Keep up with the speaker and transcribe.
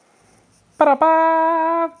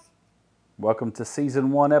Ba-da-ba! Welcome to Season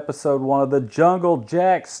 1, Episode 1 of the Jungle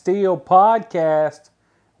Jack Steel Podcast.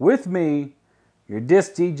 With me, your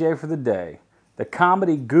disc DJ for the day, the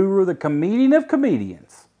comedy guru, the comedian of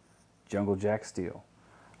comedians, Jungle Jack Steel.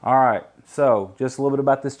 Alright, so just a little bit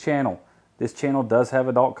about this channel. This channel does have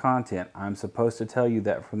adult content. I'm supposed to tell you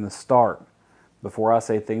that from the start, before I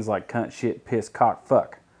say things like cunt, shit, piss, cock,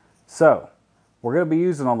 fuck. So, we're going to be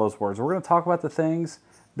using all those words. We're going to talk about the things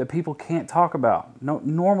that people can't talk about,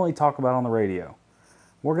 normally talk about on the radio.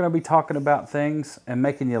 We're going to be talking about things and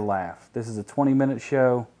making you laugh. This is a 20-minute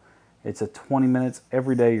show. It's a 20 minutes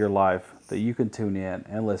every day of your life that you can tune in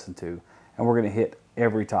and listen to. And we're going to hit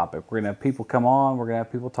every topic. We're going to have people come on. We're going to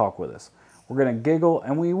have people talk with us. We're going to giggle,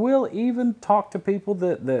 and we will even talk to people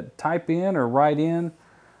that type in or write in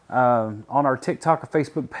on our TikTok or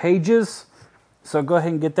Facebook pages. So go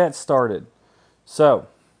ahead and get that started. So,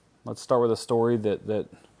 let's start with a story that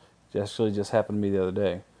actually just happened to me the other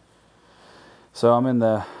day. So I'm in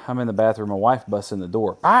the bathroom. My wife busts in the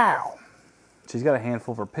door. Pow! She's got a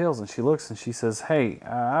handful of her pills, and she looks and she says, "Hey,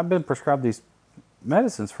 I've been prescribed these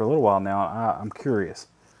medicines for a little while now. I'm curious."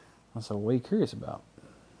 I said, "What are you curious about?"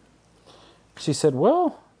 She said,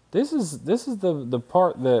 "Well, this is the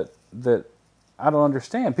part that I don't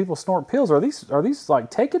understand. People snort pills. Are these like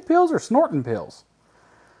taking pills or snorting pills?"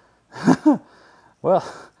 Well,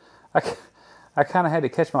 I kind of had to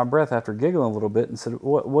catch my breath after giggling a little bit and said,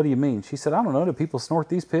 what do you mean? She said, "I don't know. Do people snort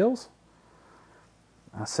these pills?"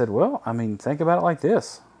 I said, "Well, I mean, think about it like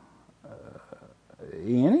this.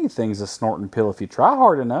 Anything's a snorting pill if you try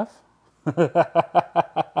hard enough."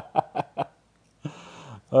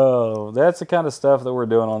 Oh, that's the kind of stuff that we're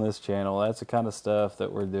doing on this channel. That's the kind of stuff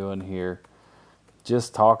that we're doing here.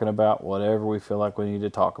 Just talking about whatever we feel like we need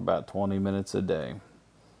to talk about 20 minutes a day.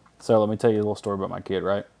 So let me tell you a little story about my kid,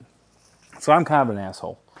 right? So I'm kind of an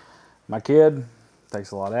asshole. My kid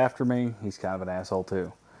takes a lot after me. He's kind of an asshole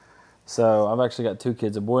too. So I've actually got two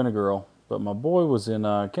kids, a boy and a girl. But my boy was in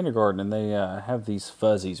kindergarten, and they have these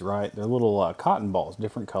fuzzies, right? They're little cotton balls,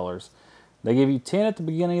 different colors. They give you 10 at the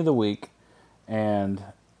beginning of the week, and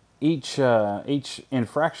each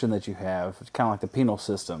infraction that you have, it's kind of like the penal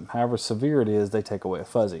system. However severe it is, they take away a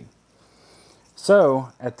fuzzy. So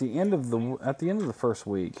at the end of the first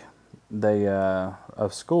week,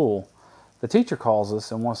 of school, the teacher calls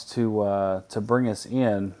us and wants to bring us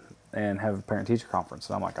in and have a parent-teacher conference.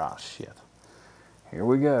 And I'm like, "Oh, shit. Here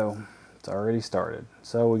we go. It's already started."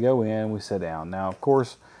 So we go in, we sit down. Now, of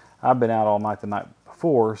course, I've been out all night the night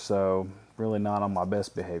before, so really not on my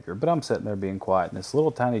best behavior. But I'm sitting there being quiet in this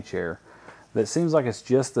little tiny chair that seems like it's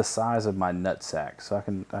just the size of my nutsack. So I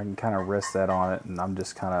can kind of rest that on it, and I'm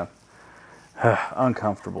just kind of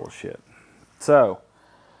uncomfortable as shit. So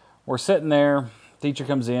we're sitting there. Teacher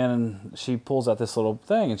comes in and she pulls out this little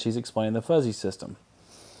thing and she's explaining the fuzzy system.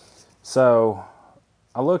 So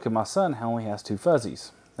I look at my son, he only has two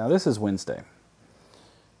fuzzies. Now this is Wednesday.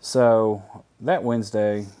 So that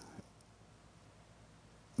Wednesday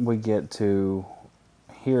we get to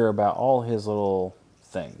hear about all his little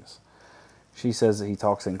things. She says that he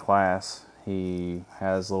talks in class. He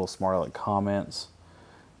has little smart aleck comments.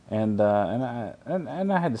 And I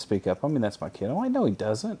had to speak up. I mean, that's my kid. I'm like, "No, he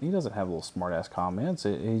doesn't. He doesn't have little smart-ass comments.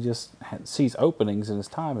 He just sees openings, and his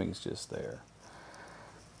timing's just there."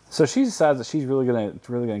 So she decides that she's really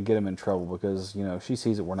gonna get him in trouble because, you know, she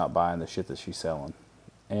sees that we're not buying the shit that she's selling.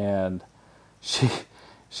 And she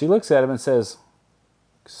looks at him and says,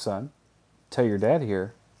 "Son, tell your dad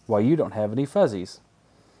here why you don't have any fuzzies."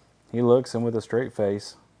 He looks and with a straight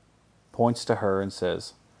face points to her and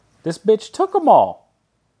says, "This bitch took them all."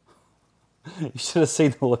 You should have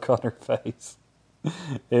seen the look on her face.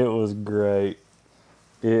 It was great.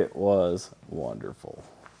 It was wonderful.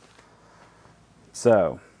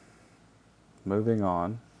 So, moving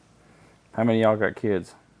on. How many of y'all got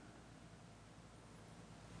kids?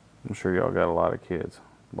 I'm sure y'all got a lot of kids.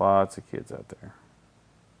 Lots of kids out there.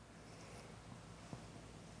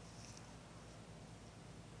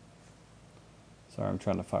 Sorry, I'm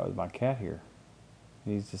trying to fight with my cat here.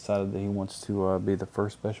 He's decided that he wants to be the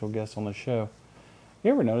first special guest on the show. You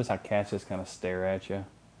ever notice how cats just kind of stare at you?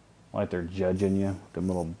 Like they're judging you with them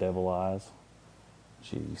little devil eyes?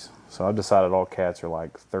 Jeez. So I've decided all cats are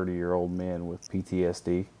like 30-year-old men with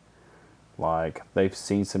PTSD. Like they've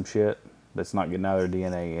seen some shit that's not getting out of their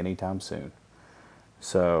DNA anytime soon.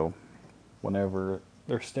 So whenever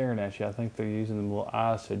they're staring at you, I think they're using them little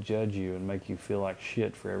eyes to judge you and make you feel like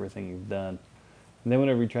shit for everything you've done. And then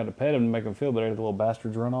whenever you try to pet them to make them feel better, the little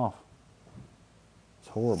bastards run off. It's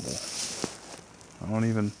horrible. I don't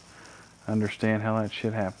even understand how that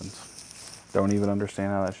shit happens.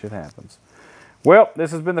 Well, this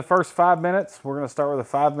has been the first 5 minutes. We're going to start with a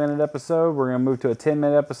 5-minute episode. We're going to move to a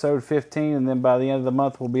 10-minute episode, 15, and then by the end of the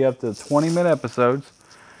month, we'll be up to 20-minute episodes.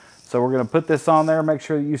 So we're going to put this on there. Make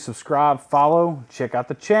sure that you subscribe, follow, check out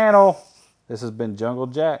the channel. This has been Jungle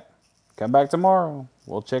Jack. Come back tomorrow.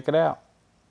 We'll check it out.